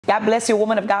God bless you,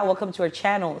 woman of God. Welcome to our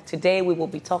channel. Today we will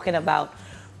be talking about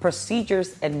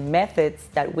procedures and methods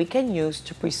that we can use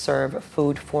to preserve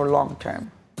food for long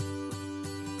term.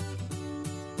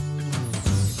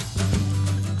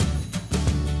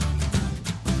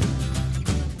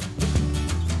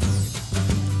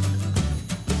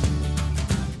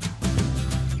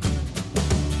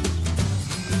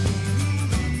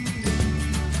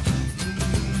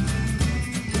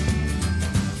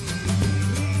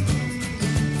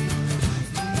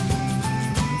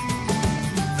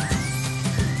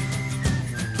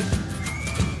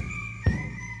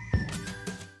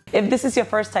 If this is your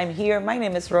first time here, my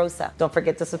name is Rosa. Don't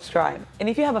forget to subscribe. And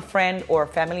if you have a friend or a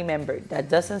family member that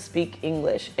doesn't speak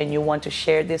English and you want to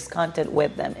share this content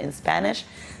with them in Spanish,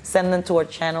 send them to our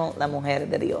channel, La Mujer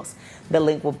de Dios. The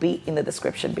link will be in the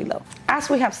description below. As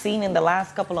we have seen in the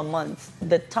last couple of months,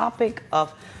 the topic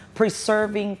of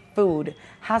preserving food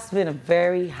has been a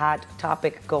very hot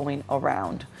topic going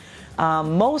around.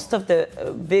 Most of the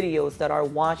videos that are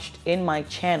watched in my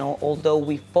channel, although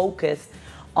we focus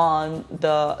on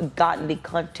the godly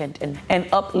content and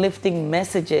uplifting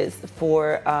messages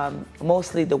for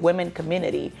mostly the women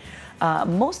community.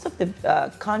 Most of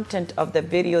the content of the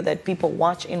video that people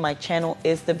watch in my channel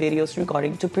is the videos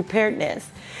regarding to preparedness.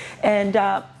 And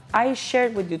I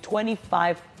shared with you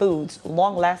 25 foods,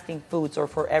 long-lasting foods or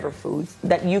forever foods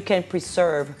that you can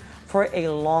preserve for a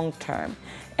long term.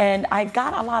 And I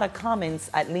got a lot of comments,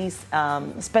 at least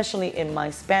especially in my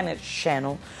Spanish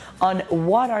channel, on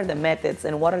what are the methods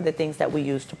and what are the things that we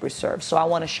use to preserve. So I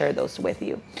want to share those with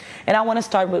you. And I want to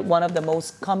start with one of the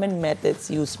most common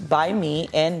methods used by me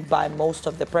and by most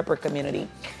of the prepper community.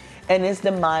 And it's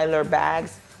the Mylar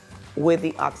bags with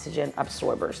the oxygen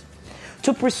absorbers.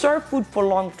 To preserve food for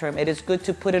long term, it is good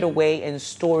to put it away and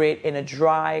store it in a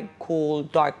dry, cool,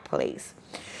 dark place.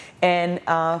 And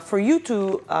for you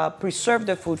to preserve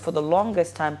the food for the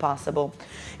longest time possible,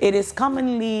 it is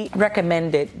commonly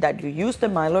recommended that you use the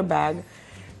Mylar bag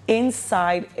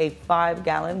inside a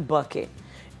 5-gallon bucket.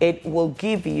 It will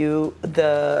give you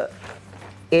the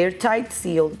airtight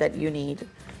seal that you need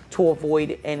to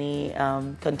avoid any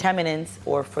contaminants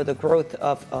or for the growth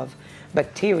of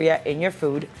bacteria in your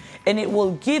food. And it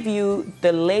will give you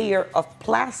the layer of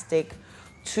plastic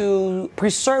to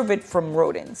preserve it from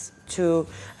rodents, to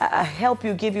help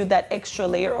you give you that extra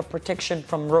layer of protection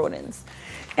from rodents.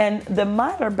 And the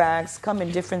Mylar bags come in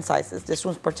different sizes. This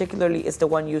one particularly is the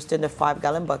one used in the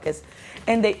 5-gallon buckets.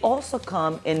 And they also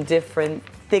come in different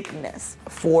thickness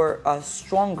for a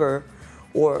stronger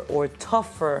or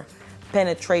tougher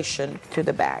penetration to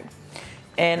the bag.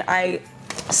 And I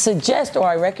suggest or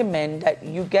I recommend that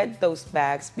you get those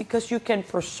bags because you can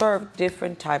preserve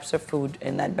different types of food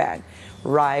in that bag.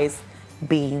 Rice,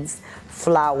 beans,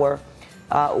 flour,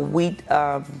 wheat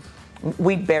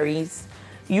berries.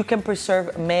 You can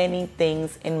preserve many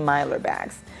things in Mylar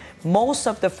bags. Most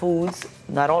of the foods,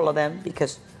 not all of them,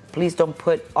 because please don't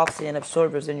put oxygen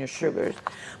absorbers in your sugars,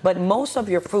 but most of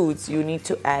your foods, you need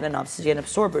to add an oxygen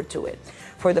absorber to it.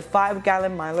 For the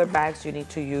 5-gallon Mylar bags, you need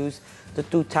to use the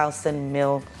 2,000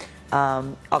 ml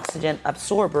oxygen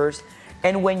absorbers.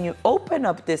 And when you open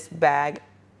up this bag,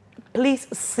 please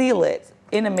seal it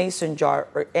in a mason jar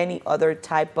or any other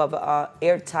type of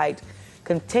airtight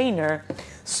container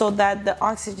so that the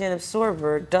oxygen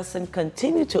absorber doesn't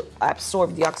continue to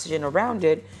absorb the oxygen around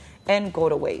it and go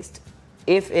to waste.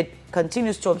 If it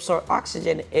continues to absorb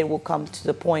oxygen, it will come to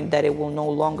the point that it will no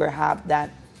longer have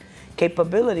that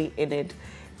capability in it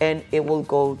and it will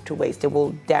go to waste. It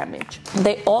will damage.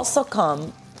 They also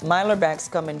come, Mylar bags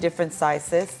come in different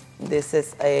sizes. This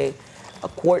is a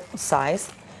quart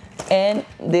size, and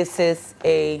this is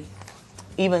a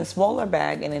even smaller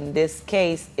bag, and in this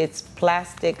case it's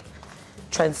plastic,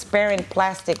 transparent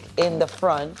plastic in the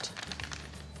front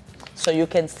so you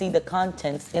can see the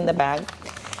contents in the bag,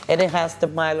 and it has the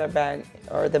Mylar bag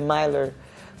or the Mylar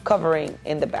covering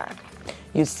in the back.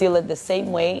 You seal it the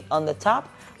same way on the top,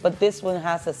 but this one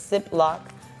has a zip lock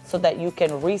so that you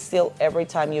can reseal every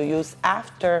time you use.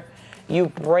 After you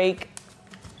break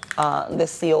the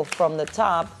seal from the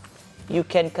top, you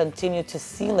can continue to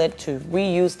seal it to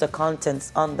reuse the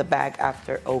contents on the bag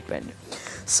after opened.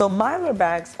 So Mylar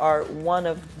bags are one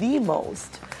of the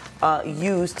most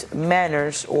used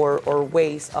manners or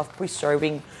ways of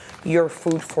preserving your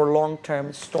food for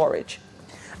long-term storage.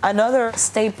 Another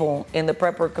staple in the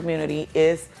prepper community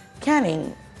is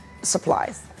canning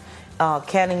supplies,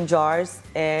 canning jars,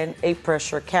 and a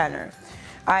pressure canner.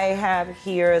 I have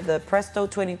here the Presto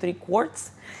 23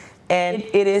 quarts, and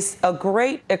it is a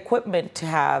great equipment to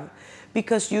have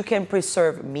because you can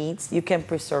preserve meats, you can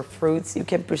preserve fruits, you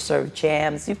can preserve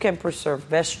jams, you can preserve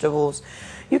vegetables,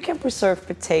 You can preserve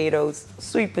potatoes,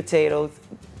 sweet potatoes,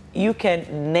 you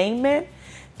can name it,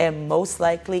 and most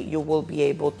likely you will be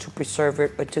able to preserve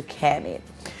it or to can it.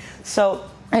 So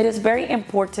it is very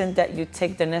important that you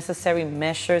take the necessary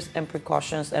measures and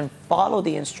precautions and follow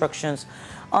the instructions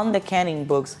on the canning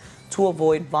books to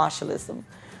avoid botulism.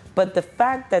 But the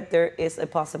fact that there is a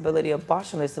possibility of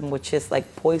botulism, which is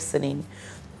like poisoning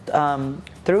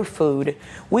through food,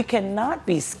 we cannot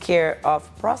be scared of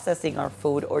processing our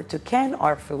food or to can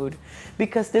our food,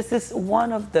 because this is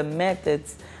one of the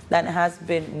methods that has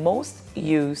been most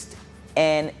used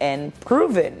and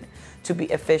proven to be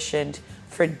efficient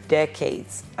for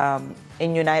decades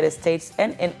in United States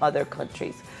and in other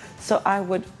countries. So I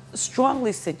would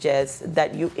strongly suggest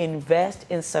that you invest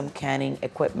in some canning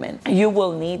equipment. You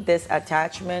will need this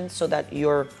attachment so that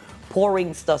your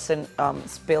pourings doesn't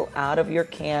spill out of your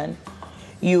can.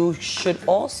 You should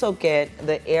also get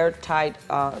the airtight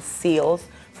seals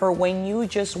for when you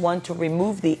just want to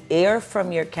remove the air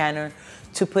from your canner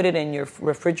to put it in your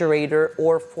refrigerator,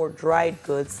 or for dried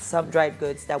goods, some dried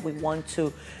goods that we want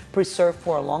to preserve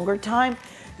for a longer time.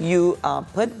 You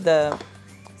put the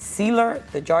sealer,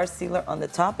 the jar sealer on the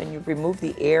top, and you remove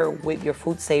the air with your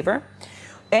food saver.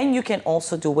 And you can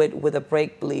also do it with a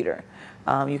brake bleeder.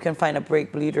 You can find a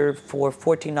brake bleeder for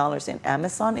 $14 in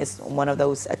Amazon. It's one of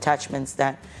those attachments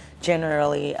that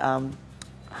generally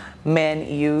men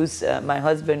use. My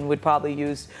husband would probably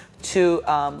use to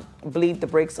bleed the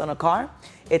brakes on a car.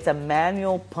 It's a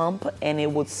manual pump, and it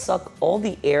would suck all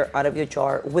the air out of your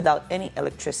jar without any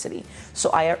electricity. So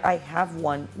I have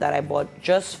one that I bought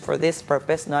just for this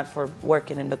purpose, not for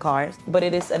working in the cars. But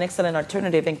it is an excellent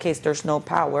alternative in case there's no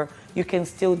power. You can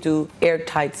still do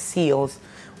airtight seals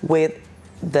with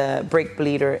the brake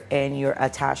bleeder and your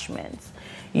attachments.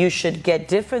 You should get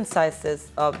different sizes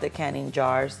of the canning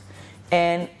jars,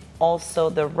 and also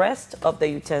the rest of the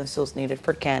utensils needed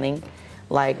for canning,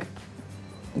 like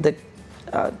the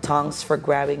tongs for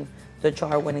grabbing the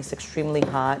jar when it's extremely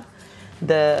hot,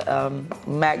 the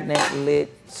magnet lid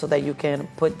so that you can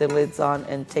put the lids on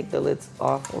and take the lids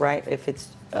off, right, if it's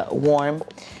warm,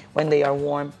 when they are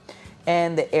warm,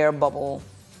 and the air bubble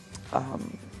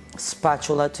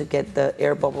spatula to get the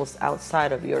air bubbles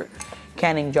outside of your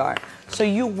canning jar. So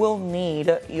you will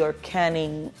need your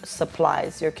canning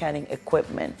supplies, your canning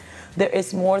equipment. There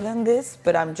is more than this,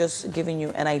 but I'm just giving you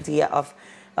an idea of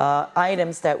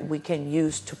items that we can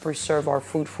use to preserve our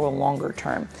food for a longer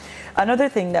term. Another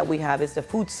thing that we have is the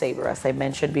food saver. As I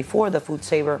mentioned before, the food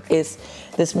saver is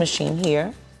this machine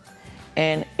here,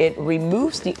 and it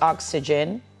removes the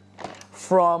oxygen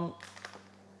from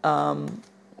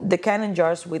the canning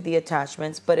jars with the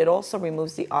attachments, but it also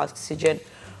removes the oxygen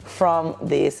from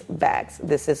these bags.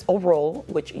 This is a roll,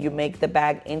 which you make the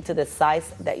bag into the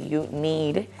size that you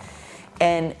need,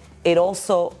 and it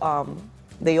also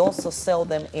they also sell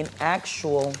them in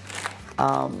actual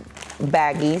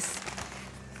baggies,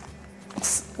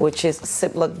 which is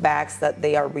Ziploc bags that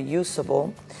they are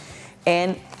reusable,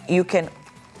 and you can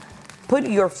put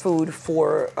your food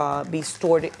for be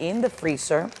stored in the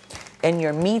freezer, and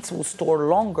your meats will store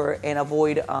longer and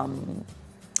avoid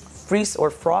freeze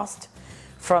or frost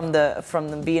from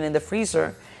them being in the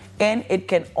freezer. And it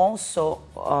can also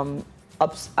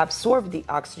absorb the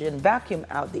oxygen, vacuum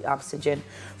out the oxygen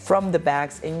from the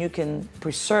bags, and you can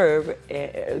preserve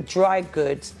dry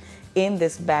goods in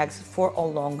these bags for a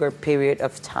longer period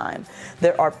of time.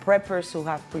 There are preppers who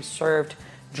have preserved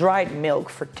dried milk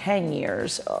for 10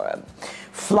 years,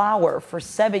 flour for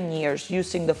 7 years,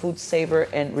 using the food saver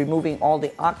and removing all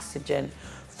the oxygen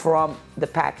from the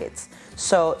packets.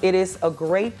 So it is a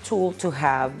great tool to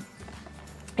have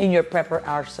in your prepper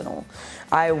arsenal.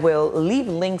 I will leave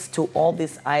links to all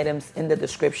these items in the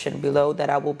description below that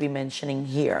I will be mentioning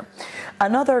here.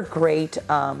 Another great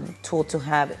tool to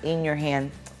have in your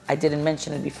hand, I didn't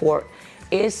mention it before,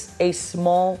 is a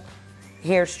small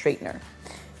hair straightener.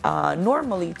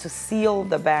 Normally, to seal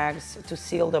the bags, to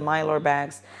seal the Mylar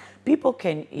bags,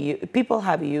 people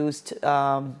have used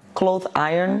cloth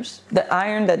irons. The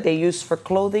iron that they use for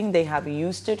clothing, they have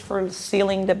used it for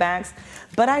sealing the bags.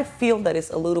 But I feel that it's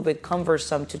a little bit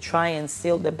cumbersome to try and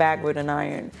seal the bag with an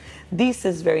iron. This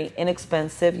is very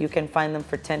inexpensive. You can find them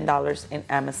for $10 in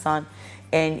Amazon,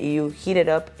 and you heat it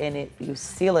up and you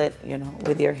seal it, you know,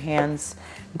 with your hands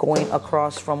going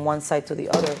across from one side to the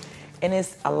other. And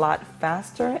it's a lot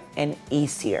faster and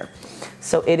easier.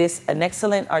 So it is an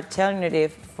excellent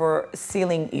alternative for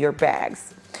sealing your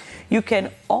bags. You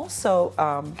can also,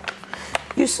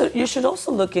 you should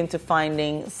also look into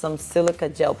finding some silica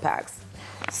gel packs.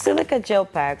 Silica gel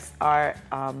packs are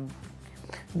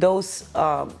those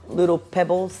little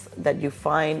pebbles that you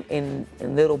find in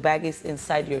little baggies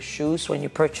inside your shoes when you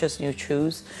purchase new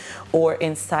shoes, or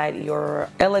inside your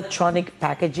electronic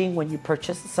packaging when you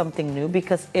purchase something new,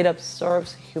 because it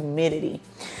absorbs humidity.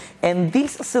 And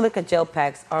these silica gel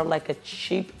packs are like a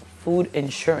cheap food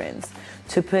insurance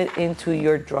to put into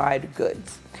your dried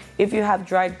goods. If you have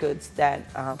dried goods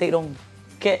that they don't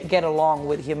get along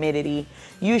with humidity,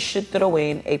 you should throw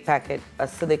in a packet, a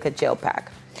silica gel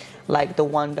pack, like the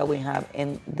one that we have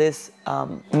in this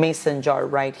mason jar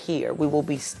right here. We will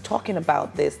be talking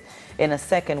about this in a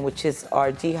second, which is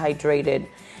our dehydrated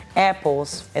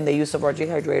apples and the use of our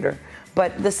dehydrator.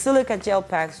 But the silica gel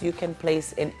packs you can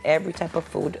place in every type of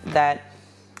food that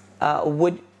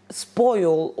would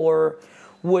spoil or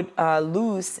would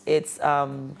lose its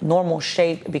normal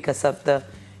shape because of the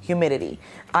humidity.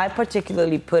 I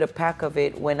particularly put a pack of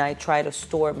it when I try to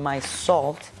store my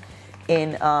salt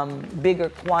in bigger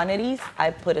quantities.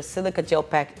 I put a silica gel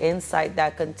pack inside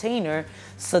that container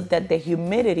so that the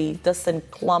humidity doesn't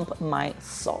clump my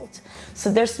salt.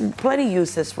 So there's plenty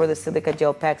uses for the silica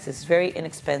gel packs. It's very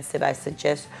inexpensive. I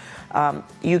suggest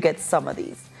you get some of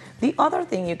these. The other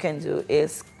thing you can do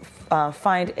is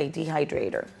find a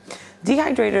dehydrator.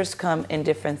 Dehydrators come in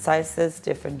different sizes,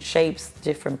 different shapes,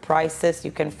 different prices.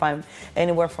 You can find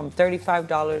anywhere from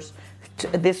 $35 to,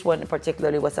 this one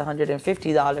particularly was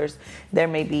 $150. There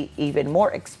may be even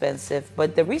more expensive,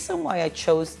 but the reason why I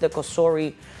chose the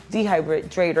Cosori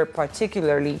dehydrator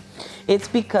particularly, it's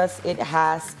because it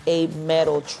has a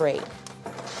metal tray.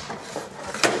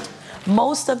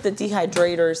 Most of the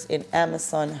dehydrators in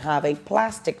Amazon have a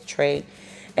plastic tray,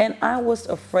 and I was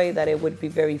afraid that it would be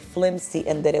very flimsy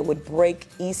and that it would break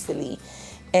easily.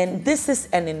 And this is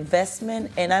an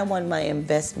investment, and I want my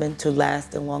investment to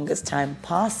last the longest time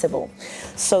possible.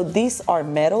 So these are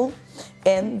metal,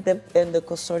 and the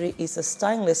Cosori is a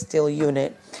stainless steel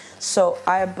unit. So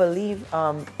I believe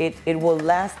it will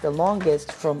last the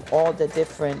longest from all the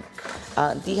different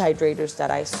dehydrators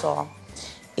that I saw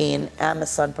in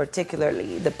Amazon,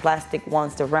 particularly the plastic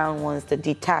ones, the round ones, the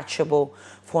detachable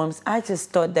forms. I just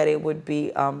thought that it would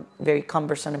be very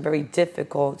cumbersome and very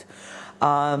difficult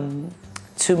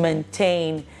to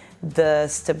maintain the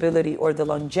stability or the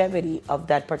longevity of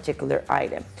that particular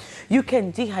item. You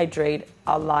can dehydrate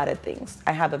a lot of things.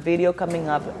 I have a video coming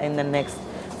up in the next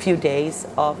few days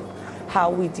of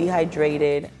how we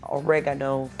dehydrated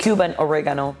oregano, Cuban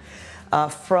oregano,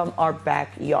 from our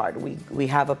backyard. We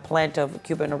have a plant of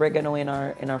Cuban oregano in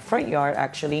our front yard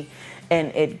actually,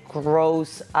 and it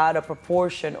grows out of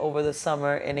proportion over the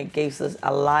summer, and it gives us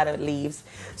a lot of leaves.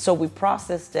 So we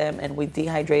processed them and we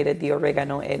dehydrated the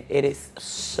oregano, and it is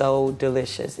so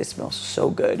delicious. It smells so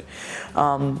good.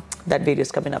 That video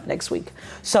is coming up next week.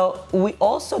 So we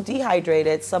also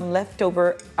dehydrated some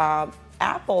leftover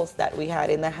apples that we had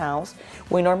in the house.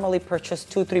 We normally purchase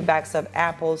 2-3 bags of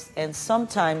apples, and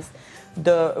sometimes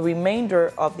the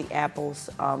remainder of the apples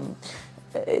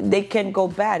they can go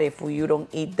bad if you don't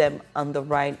eat them on the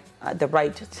right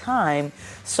time.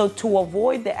 So to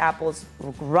avoid the apples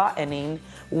rotting,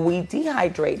 we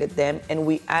dehydrated them and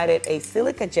we added a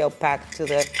silica gel pack to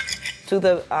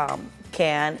the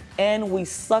can, and we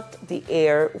sucked the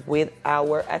air with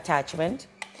our attachment.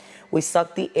 We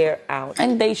suck the air out,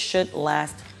 and they should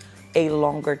last a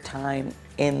longer time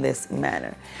in this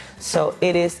manner. So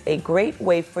it is a great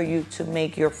way for you to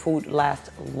make your food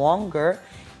last longer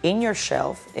in your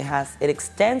shelf. It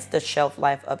extends the shelf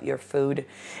life of your food,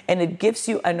 and it gives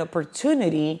you an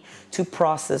opportunity to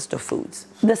process the foods.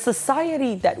 The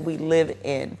society that we live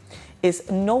in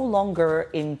is no longer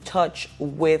in touch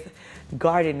with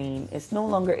gardening. It's no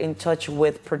longer in touch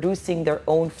with producing their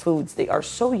own foods. They are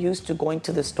so used to going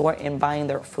to the store and buying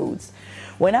their foods.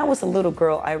 When I was a little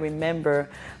girl, I remember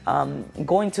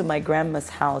going to my grandma's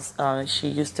house. She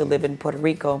used to live in Puerto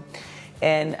Rico.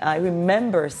 And I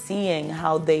remember seeing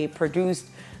how they produced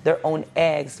their own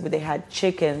eggs. They had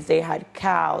chickens, they had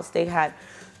cows, they had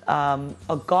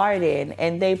a garden,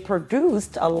 and they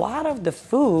produced a lot of the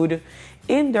food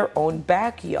in their own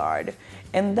backyard.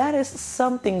 And that is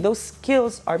something, those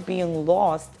skills are being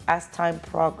lost as time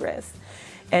progresses.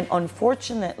 And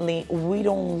unfortunately, we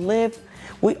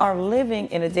are living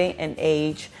in a day and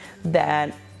age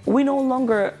that we no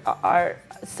longer are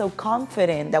so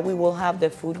confident that we will have the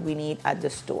food we need at the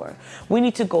store. We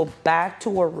need to go back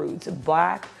to our roots,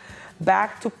 back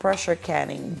to pressure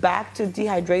canning, back to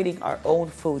dehydrating our own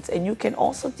foods. And you can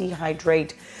also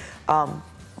dehydrate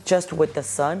just with the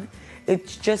sun. It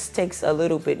just takes a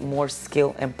little bit more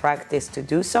skill and practice to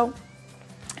do so.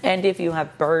 And if you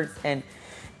have birds and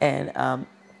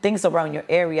things around your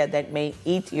area that may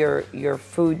eat your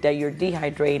food that you're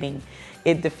dehydrating,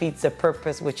 it defeats the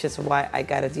purpose, which is why I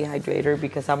got a dehydrator,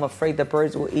 because I'm afraid the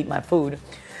birds will eat my food.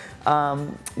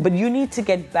 But you need to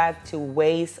get back to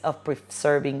ways of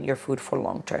preserving your food for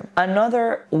long term.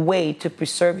 Another way to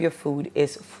preserve your food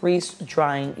is freeze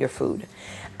drying your food.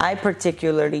 I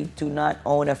particularly do not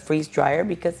own a freeze dryer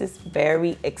because it's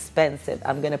very expensive.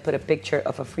 I'm gonna put a picture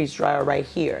of a freeze dryer right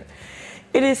here.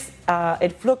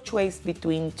 It fluctuates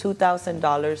between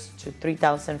 $2,000 to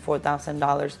 $3,000,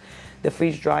 $4,000, the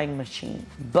freeze drying machine.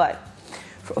 But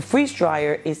a freeze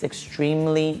dryer is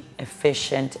extremely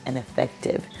efficient and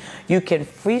effective. You can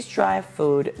freeze dry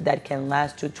food that can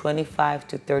last you 25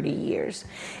 to 30 years.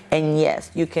 And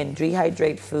yes, you can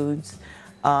dehydrate foods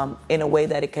in a way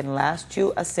that it can last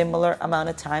you a similar amount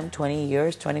of time, 20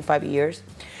 years, 25 years.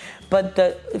 But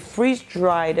the freeze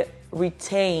dried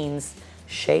retains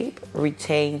shape,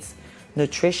 retains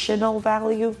nutritional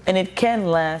value, and it can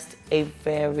last a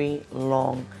very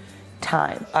long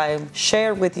time. I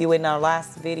shared with you in our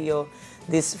last video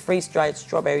these freeze-dried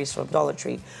strawberries from Dollar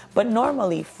Tree, but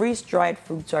normally freeze-dried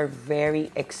fruits are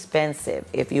very expensive.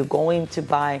 If you're going to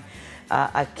buy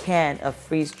a can of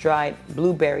freeze-dried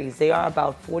blueberries, they are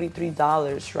about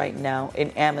 $43 right now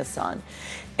in Amazon.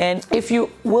 And if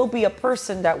you will be a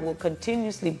person that will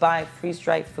continuously buy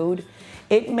freeze-dried food,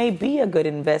 it may be a good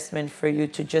investment for you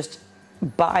to just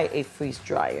buy a freeze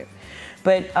dryer.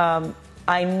 But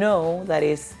I know that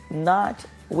it's not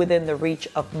within the reach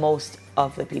of most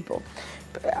of the people.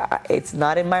 It's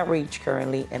not in my reach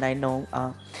currently, and I know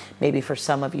maybe for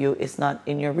some of you it's not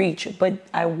in your reach, but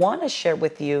I want to share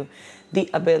with you the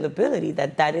availability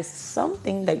that is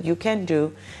something that you can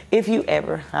do if you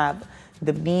ever have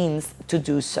the means to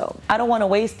do so. I don't want to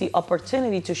waste the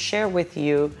opportunity to share with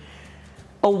you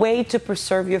a way to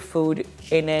preserve your food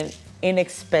in an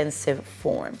inexpensive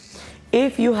form.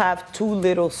 If you have 2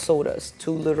 little sodas,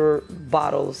 2 little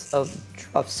bottles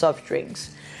of soft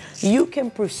drinks, you can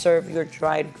preserve your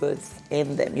dried goods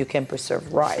in them. You can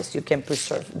preserve rice, you can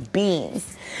preserve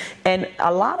beans. And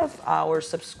a lot of our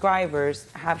subscribers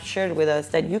have shared with us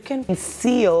that you can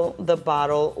seal the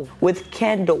bottle with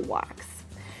candle wax.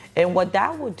 And what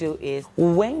that will do is,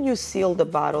 when you seal the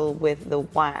bottle with the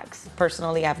wax,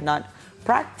 personally I've not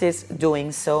practiced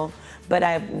doing so, but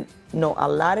I know a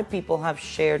lot of people have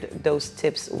shared those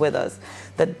tips with us,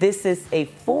 that this is a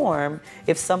form,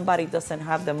 if somebody doesn't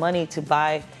have the money to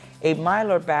buy a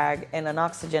Mylar bag and an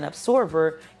oxygen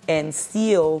absorber and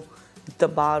seal the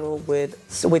bottle with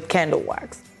candle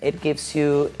wax. It gives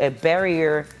you a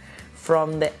barrier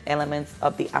from the elements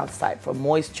of the outside, from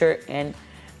moisture, and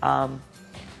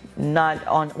not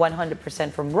on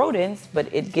 100% from rodents, but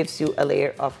it gives you a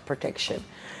layer of protection.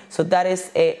 So that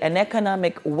is an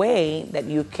economic way that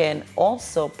you can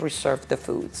also preserve the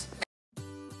foods.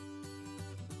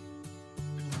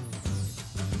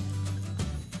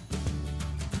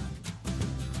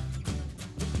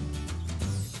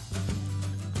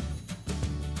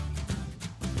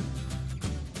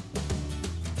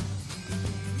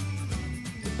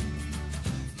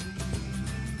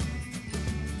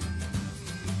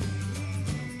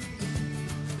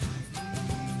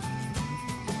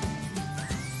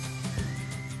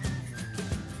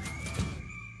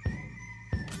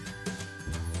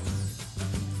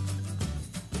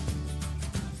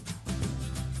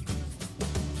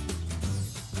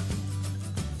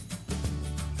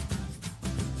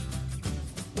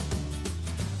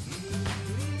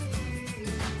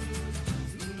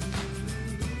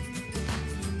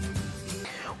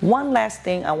 One last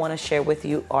thing I want to share with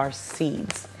you are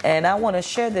seeds. And I want to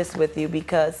share this with you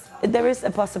because there is a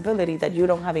possibility that you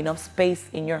don't have enough space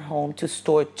in your home to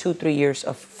store 2-3 years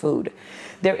of food.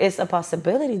 There is a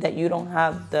possibility that you don't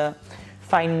have the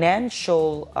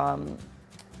financial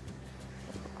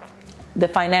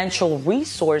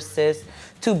resources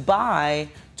to buy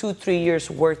 2-3 years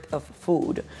worth of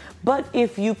food. But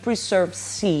if you preserve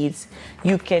seeds,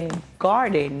 you can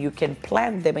garden, you can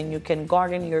plant them, and you can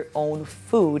garden your own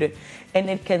food, and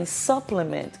it can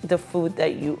supplement the food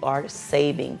that you are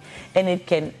saving. And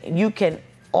you can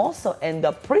also end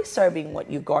up preserving what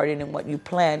you garden and what you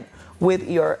plant with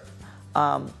your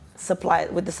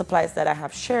with the supplies that I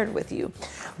have shared with you.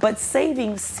 But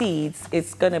saving seeds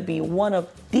is going to be one of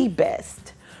the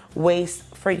best ways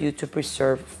for you to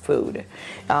preserve food.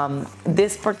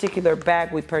 This particular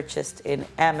bag we purchased in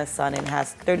Amazon and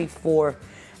has 34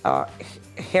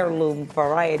 heirloom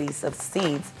varieties of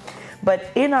seeds. But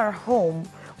in our home,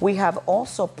 we have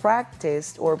also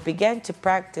practiced, or began to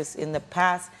practice in the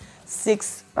past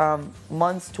 6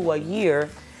 months to a year,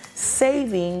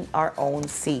 saving our own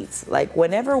seeds. Like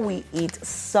whenever we eat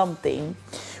something,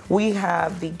 we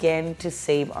have begun to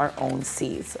save our own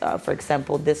seeds. For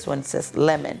example, this one says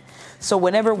lemon. So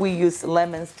whenever we use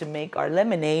lemons to make our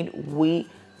lemonade, we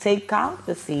take out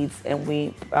the seeds and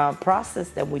we process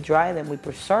them, we dry them, we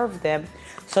preserve them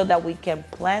so that we can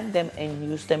plant them and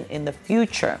use them in the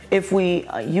future. If we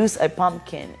use a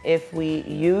pumpkin, if we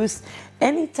use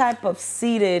any type of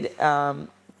seeded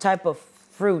type of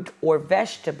fruit or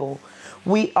vegetable,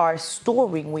 we are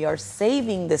storing, we are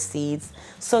saving the seeds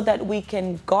so that we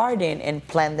can garden and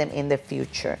plant them in the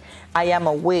future. I am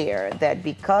aware that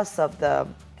because of the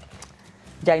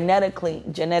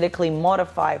genetically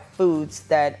modified foods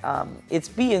that it's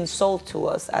being sold to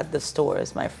us at the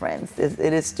stores, my friends. It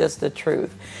is just the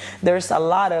truth. There's a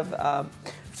lot of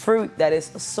fruit that is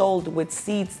sold with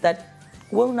seeds that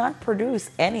will not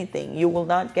produce anything. You will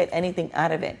not get anything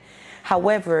out of it.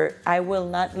 However, I will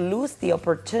not lose the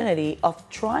opportunity of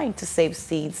trying to save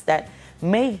seeds that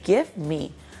may give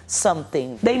me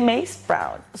something. They may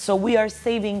sprout. So we are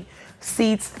saving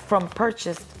seeds from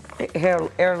purchased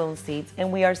heirloom seeds,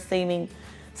 and we are saving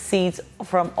seeds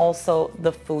from also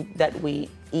the food that we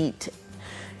eat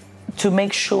to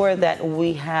make sure that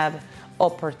we have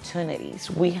opportunities,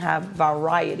 we have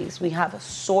varieties, we have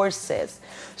sources,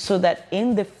 so that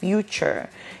in the future,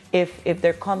 if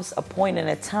there comes a point in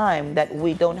a time that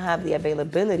we don't have the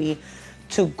availability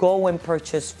to go and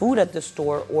purchase food at the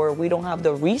store, or we don't have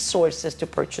the resources to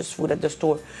purchase food at the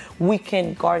store, we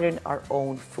can garden our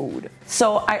own food.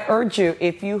 So I urge you,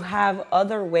 if you have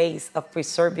other ways of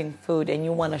preserving food and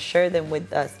you want to share them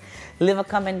with us, leave a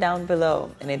comment down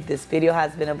below. And if this video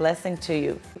has been a blessing to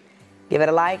you, give it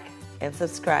a like and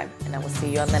subscribe, and I will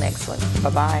see you on the next one.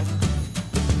 Bye-bye.